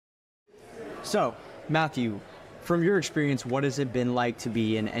So, Matthew, from your experience, what has it been like to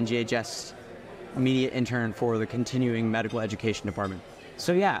be an NGHS media intern for the continuing medical education department?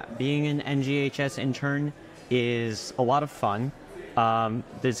 So yeah, being an NGHS intern is a lot of fun.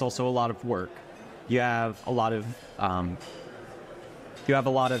 There's also a lot of work. You have a lot of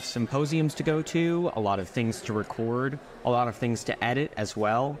symposiums to go to, a lot of things to record, a lot of things to edit as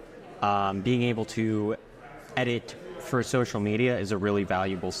well. Being able to edit for social media is a really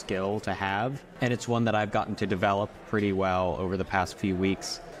valuable skill to have, and it's one that I've gotten to develop pretty well over the past few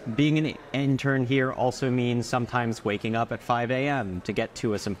weeks. Being an intern here also means sometimes waking up at 5 a.m. to get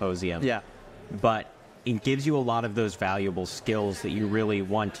to a symposium. Yeah. But it gives you a lot of those valuable skills that you really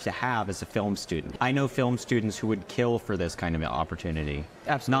want to have as a film student. I know film students who would kill for this kind of opportunity.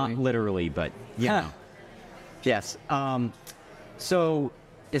 Absolutely. Not literally, but yeah. Yes. So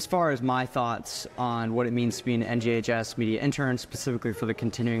as far as my thoughts on what it means to be an NGHS media intern, specifically for the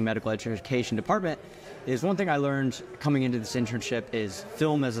continuing medical education department, is one thing I learned coming into this internship is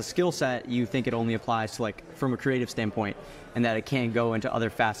film as a skill set, you think it only applies to from a creative standpoint, and that it can't go into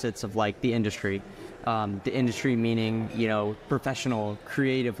other facets of the industry. The industry meaning, professional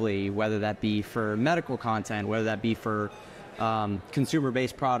creatively, whether that be for medical content, whether that be for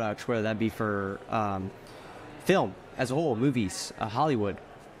consumer-based products, whether that be for film as a whole, movies, Hollywood.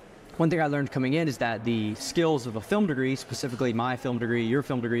 One thing I learned coming in is that the skills of a film degree, specifically my film degree, your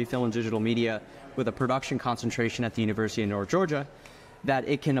film degree, film and digital media, with a production concentration at the University of North Georgia, that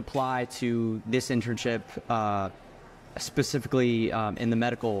it can apply to this internship specifically in the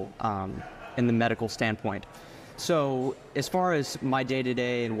medical standpoint. So as far as my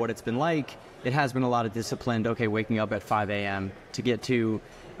day-to-day and what it's been like, it has been a lot of disciplined, waking up at 5 a.m. to get to,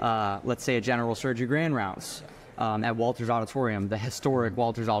 let's say, a general surgery grand rounds at Walters Auditorium, the historic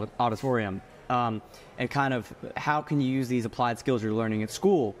Walters Auditorium, and kind of how can you use these applied skills you're learning at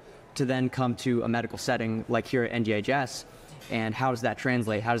school to then come to a medical setting like here at NGHS, and how does that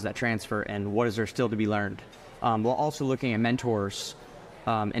translate, how does that transfer, and what is there still to be learned? While also looking at mentors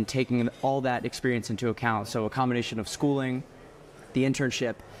and taking all that experience into account. So a combination of schooling, the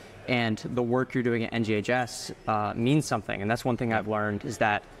internship, and the work you're doing at NGHS means something. And that's one thing I've learned is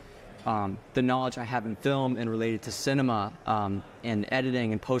that the knowledge I have in film and related to cinema and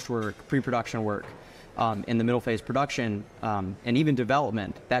editing and post-work, pre-production work, in the middle phase production and even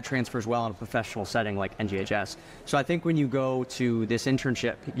development, that transfers well in a professional setting like NGHS. So I think when you go to this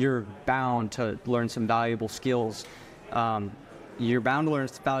internship, you're bound to learn some valuable skills. And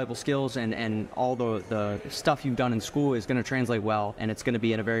all the stuff you've done in school is going to translate well, and it's going to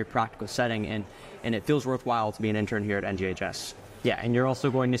be in a very practical setting, and it feels worthwhile to be an intern here at NGHS. Yeah, and you're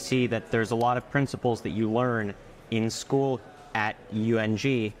also going to see that there's a lot of principles that you learn in school at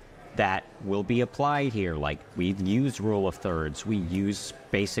UNG that will be applied here. Like, we use rule of thirds, we use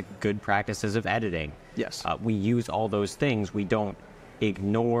basic good practices of editing. Yes. We use all those things. We don't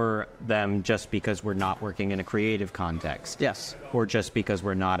ignore them just because we're not working in a creative context. Yes. Or just because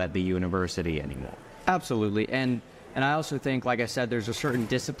we're not at the university anymore. Absolutely. And I also think, like I said, there's a certain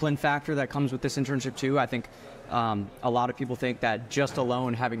discipline factor that comes with this internship too. I think a lot of people think that just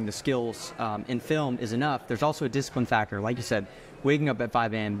alone having the skills in film is enough. There's also a discipline factor, like you said, waking up at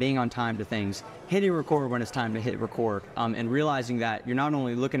 5 a.m., being on time to things, hitting record when it's time to hit record, and realizing that you're not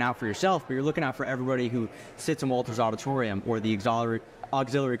only looking out for yourself, but you're looking out for everybody who sits in Walters Auditorium or the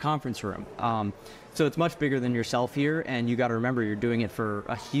auxiliary conference room. So it's much bigger than yourself here, and you got to remember you're doing it for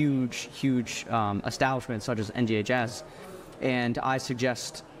a huge establishment such as NGHS. And I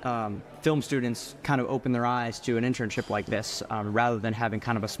suggest film students kind of open their eyes to an internship like this, rather than having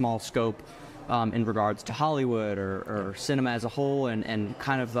kind of a small scope in regards to Hollywood or cinema as a whole, and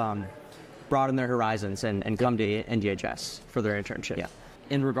kind of broaden their horizons and come to NGHS for their internship. Yeah.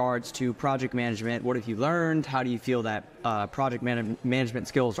 In regards to project management, what have you learned? How do you feel that project management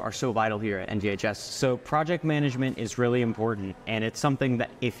skills are so vital here at NGHS? So project management is really important, and it's something that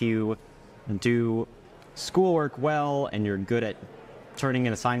if you do schoolwork well and you're good at turning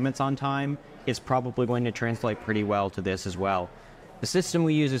in assignments on time, it's probably going to translate pretty well to this as well. The system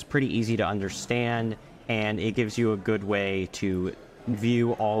we use is pretty easy to understand, and it gives you a good way to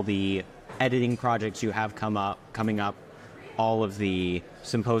view all the editing projects you have coming up, all of the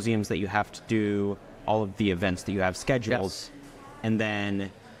symposiums that you have to do, all of the events that you have scheduled. Yes. And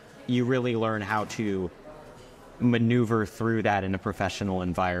then you really learn how to maneuver through that in a professional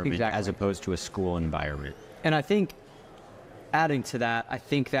environment. Exactly. As opposed to a school environment. And I think, adding to that, I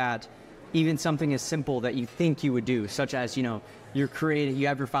think that even something as simple that you think you would do, such as, you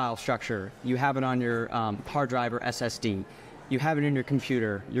have your file structure, you have it on your hard drive or SSD, you have it in your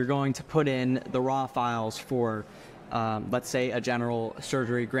computer, you're going to put in the raw files for let's say, a general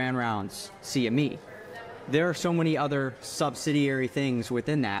surgery grand rounds CME. There are so many other subsidiary things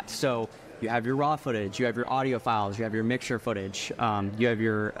within that. So you have your raw footage, you have your audio files, you have your mixture footage, you have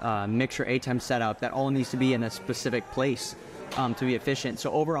your mixture ATEM setup that all needs to be in a specific place to be efficient.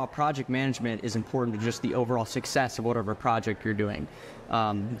 So overall project management is important to just the overall success of whatever project you're doing.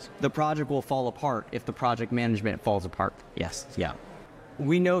 The project will fall apart if the project management falls apart. Yes, yeah.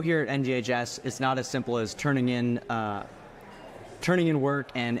 We know here at NGHS it's not as simple as turning in work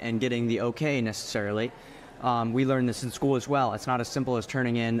and getting the okay necessarily. We learned this in school as well. It's not as simple as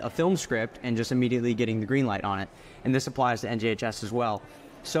turning in a film script and just immediately getting the green light on it. And this applies to NGHS as well.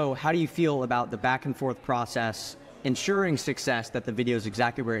 So how do you feel about the back and forth process, ensuring success that the video is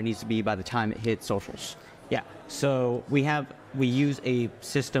exactly where it needs to be by the time it hits socials? Yeah, so we use a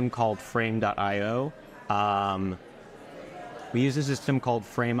system called Frame.io. We use a system called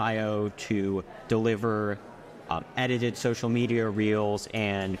Frame.io to deliver edited social media reels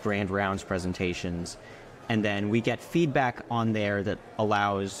and grand rounds presentations. And then we get feedback on there that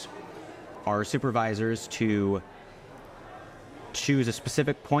allows our supervisors to choose a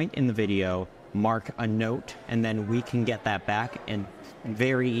specific point in the video, mark a note, and then we can get that back and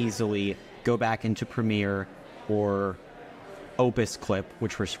very easily go back into Premiere or Opus Clip,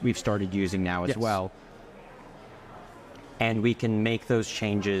 which we've started using now as well. And we can make those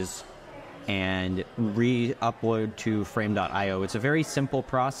changes and re-upload to Frame.io. It's a very simple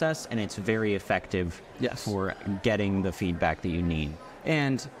process, and it's very effective for getting the feedback that you need.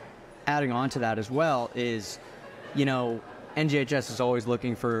 And adding on to that as well is, you know, NGHS is always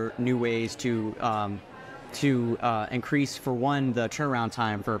looking for new ways to increase, for one, the turnaround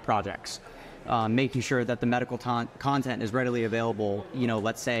time for projects. Making sure that the medical content is readily available. You know,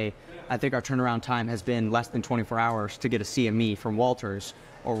 let's say, I think our turnaround time has been less than 24 hours to get a CME from Walters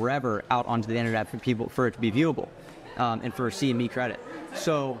or wherever out onto the internet for it to be viewable, and for CME credit.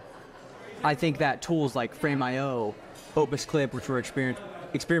 So I think that tools like Frame.io, Opus Clip, which we're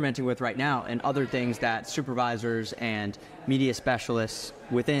experimenting with right now, and other things that supervisors and media specialists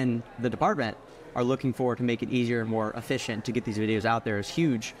within the department are looking for to make it easier and more efficient to get these videos out there is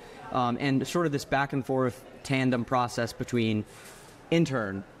huge. And sort of this back and forth tandem process between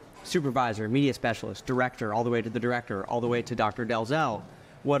intern, supervisor, media specialist, director, all the way to the director, all the way to Dr. Delzell,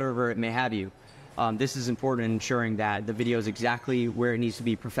 whatever it may have you. This is important in ensuring that the video is exactly where it needs to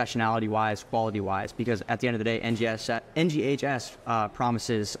be professionality-wise, quality-wise, because at the end of the day, NGHS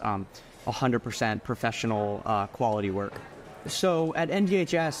promises 100% professional quality work. So at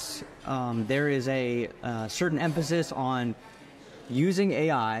NGHS, there is a certain emphasis on using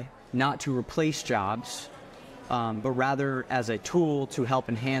AI not to replace jobs, but rather as a tool to help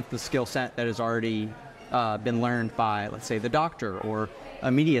enhance the skill set that has already been learned by, let's say, the doctor or a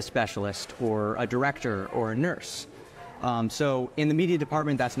media specialist or a director or a nurse. So in the media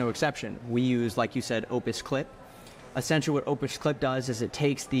department, that's no exception. We use, like you said, Opus Clip. Essentially what Opus Clip does is it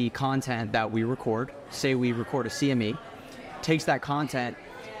takes the content that we record, say we record a CME, takes that content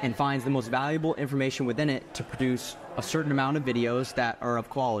and finds the most valuable information within it to produce a certain amount of videos that are of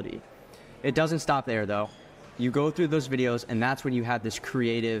quality. It doesn't stop there though. You go through those videos and that's when you have this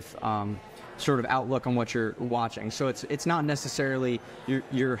creative sort of outlook on what you're watching. So it's not necessarily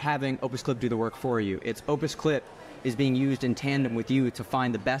you're having Opus Clip do the work for you. It's Opus Clip is being used in tandem with you to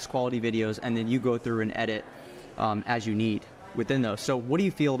find the best quality videos, and then you go through and edit as you need within those. So what do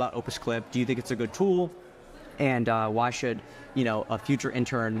you feel about Opus Clip? Do you think it's a good tool? And why should, you know, a future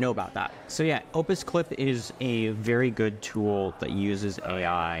intern know about that? So yeah, Opus Clip is a very good tool that uses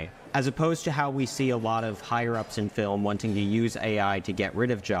AI, as opposed to how we see a lot of higher-ups in film wanting to use AI to get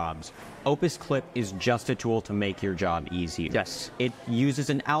rid of jobs. Opus Clip is just a tool to make your job easier. Yes. It uses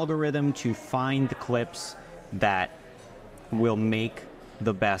an algorithm to find the clips that will make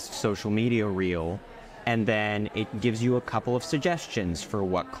the best social media reel, and then it gives you a couple of suggestions for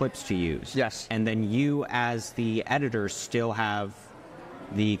what clips to use. Yes. And then you, as the editor, still have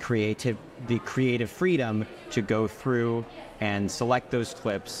the creative freedom to go through and select those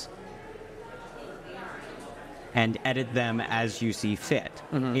clips and edit them as you see fit.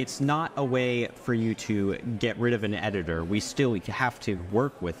 Mm-hmm. It's not a way for you to get rid of an editor. We still have to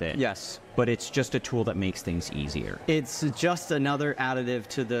work with it. Yes. But it's just a tool that makes things easier. It's just another additive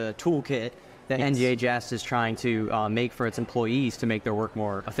to the toolkit that NGHS is trying to make for its employees to make their work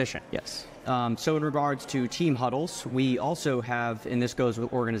more efficient. Yes. So in regards to team huddles, we also have, and this goes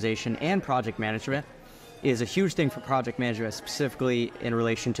with organization and project management, is a huge thing for project management, specifically in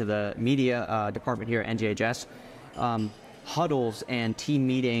relation to the media department here at NGHS. Huddles and team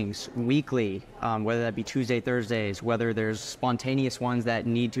meetings weekly, whether that be Tuesday, Thursdays, whether there's spontaneous ones that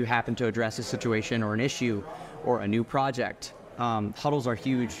need to happen to address a situation or an issue, or a new project. Huddles are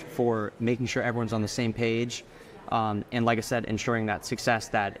huge for making sure everyone's on the same page. And like I said, ensuring that success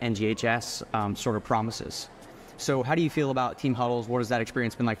that NGHS sort of promises. So how do you feel about team huddles? What has that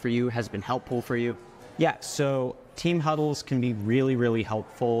experience been like for you? Has it been helpful for you? Yeah, so team huddles can be really, really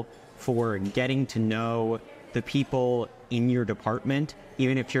helpful for getting to know the people in your department,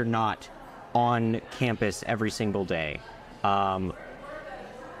 even if you're not on campus every single day. I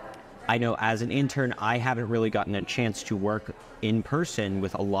know as an intern, I haven't really gotten a chance to work in person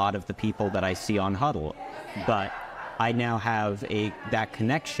with a lot of the people that I see on Huddle, but I now have that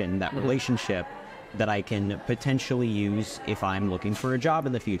connection, that relationship that I can potentially use if I'm looking for a job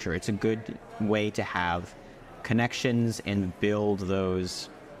in the future. It's a good way to have connections and build those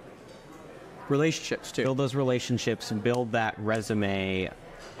relationships too. Build those relationships and build that resume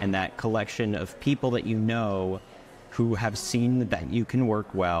and that collection of people that you know who have seen that you can work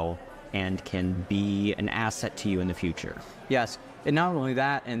well and can be an asset to you in the future. Yes, and not only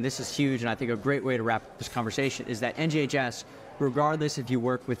that, and this is huge, and I think a great way to wrap up this conversation is that NGHS, regardless if you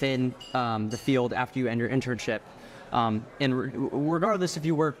work within the field after you end your internship, and regardless if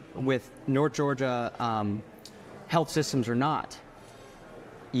you work with North Georgia health systems or not,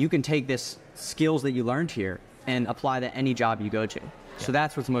 you can take this skills that you learned here and apply that any job you go to. So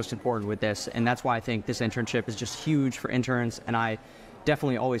that's what's most important with this, and that's why I think this internship is just huge for interns, and I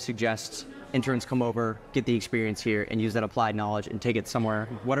definitely always suggest interns come over, get the experience here, and use that applied knowledge and take it somewhere,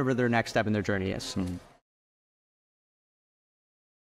 whatever their next step in their journey is.